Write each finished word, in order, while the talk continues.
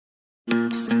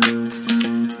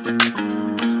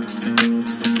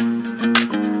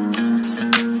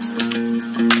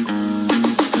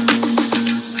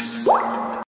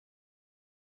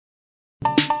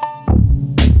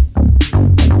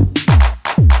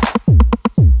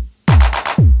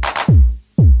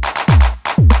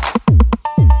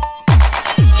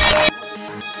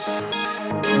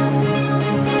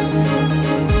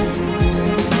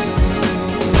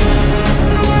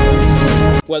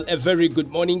Well, a very good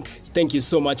morning. Thank you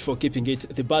so much for keeping it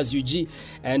the Buzz UG.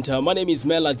 And my name is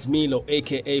Melad Milo,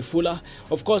 aka Fuller.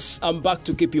 Of course, I'm back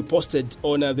to keep you posted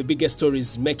on the biggest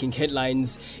stories making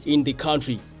headlines in the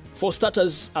country. For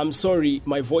starters, I'm sorry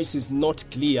my voice is not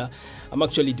clear. I'm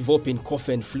actually developing cough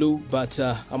and flu, but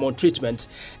I'm on treatment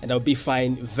and I'll be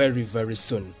fine very, very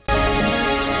soon.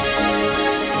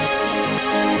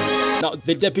 Now,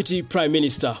 the Deputy Prime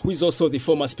Minister, who is also the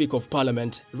former Speaker of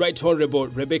Parliament, Right Honourable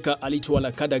Rebecca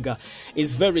Alitwala Kadaga,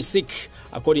 is very sick,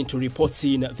 according to reports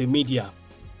in the media.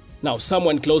 Now,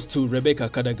 someone close to Rebecca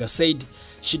Kadaga said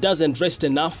she doesn't rest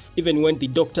enough even when the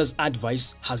doctor's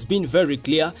advice has been very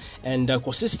clear and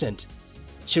consistent.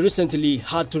 She recently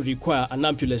had to require an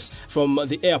ambulance from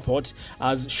the airport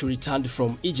as she returned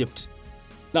from Egypt.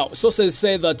 Now, sources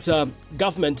say that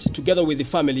government, together with the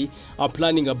family, are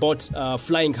planning about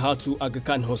flying her to Aga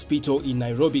Khan Hospital in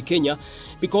Nairobi, Kenya,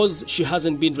 because she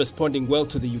hasn't been responding well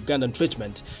to the Ugandan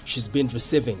treatment she's been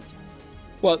receiving.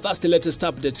 Well, that's the latest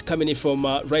update coming in from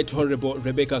Right Honourable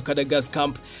Rebecca Kadaga's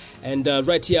camp. And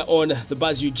right here on the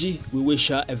Buzz UG, we wish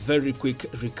her a very quick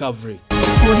recovery.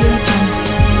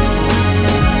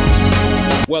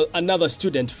 Well, another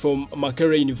student from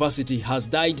Makerere University has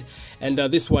died, and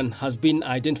this one has been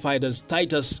identified as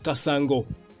Titus Kasango.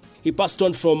 He passed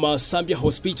on from Zambia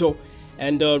Hospital,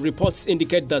 and reports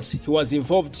indicate that he was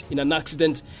involved in an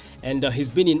accident and he's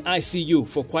been in ICU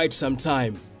for quite some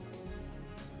time.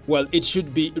 Well, it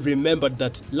should be remembered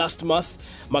that last month,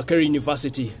 Makerere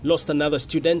University lost another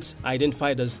student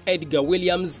identified as Edgar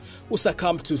Williams, who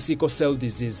succumbed to sickle cell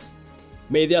disease.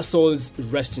 May their souls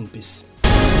rest in peace.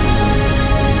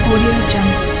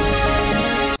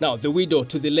 Now, the widow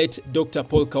to the late Dr.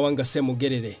 Paul Kawanga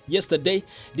Semugerere yesterday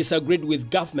disagreed with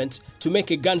government to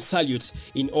make a gun salute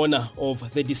in honor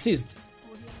of the deceased.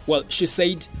 Well, she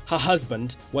said her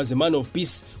husband was a man of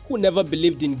peace who never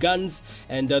believed in guns,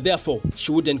 and therefore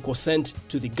she wouldn't consent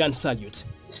to the gun salute.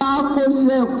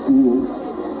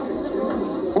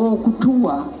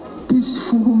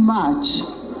 Peaceful march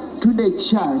to the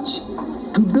church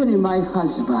to bury my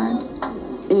husband.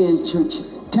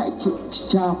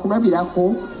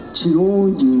 Kyakulabirako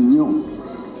kirungi nnyo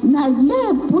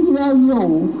naye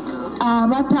mpulirayo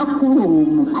abatakula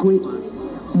omutwe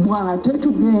bw'ate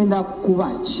tugenda kuba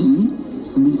ki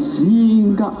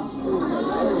mizinga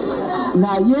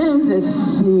naye nze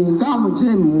singa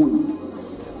muzemmwe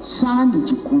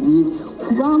sandikikubye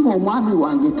kubanga omwami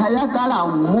wange tayagala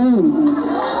Mungu.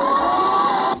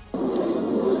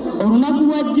 Olunaku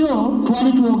lwajjo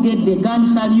twali twogedde gun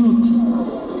salute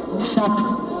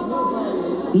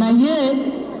 3 naye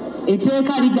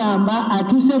etteeka ligamba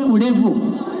atuuse ku level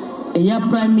eya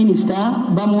Prime Minister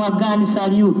bamuwa gun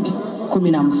salute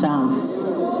 17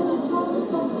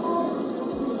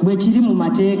 bwe kiri mu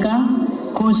mateeka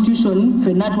constitution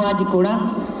fenna twagikola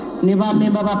ne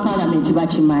bamemba ba parliament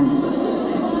bakimanyi.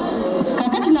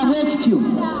 Kakati nabwe kityo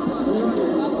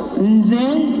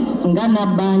nze nga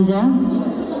Nabbanja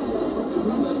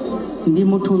ndi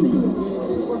mutume.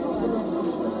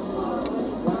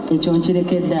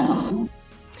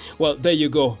 Well, there you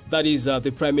go. That is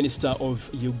the Prime Minister of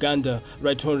Uganda,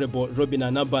 Right Honourable Robina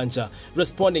Nabbanja,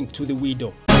 responding to the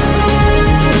widow.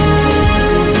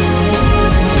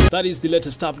 That is the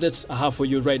latest update I have for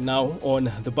you right now on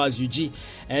the Buzz UG.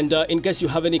 And in case you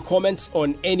have any comments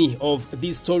on any of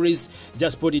these stories,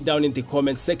 just put it down in the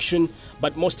comment section.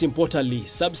 But most importantly,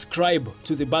 subscribe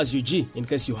to the Buzz UG in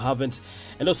case you haven't.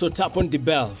 And also tap on the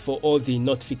bell for all the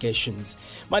notifications.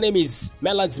 My name is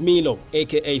Melad Milo,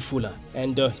 aka Fuller.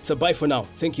 And it's a bye for now.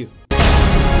 Thank you.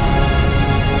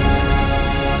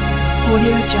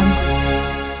 Audio Jungle.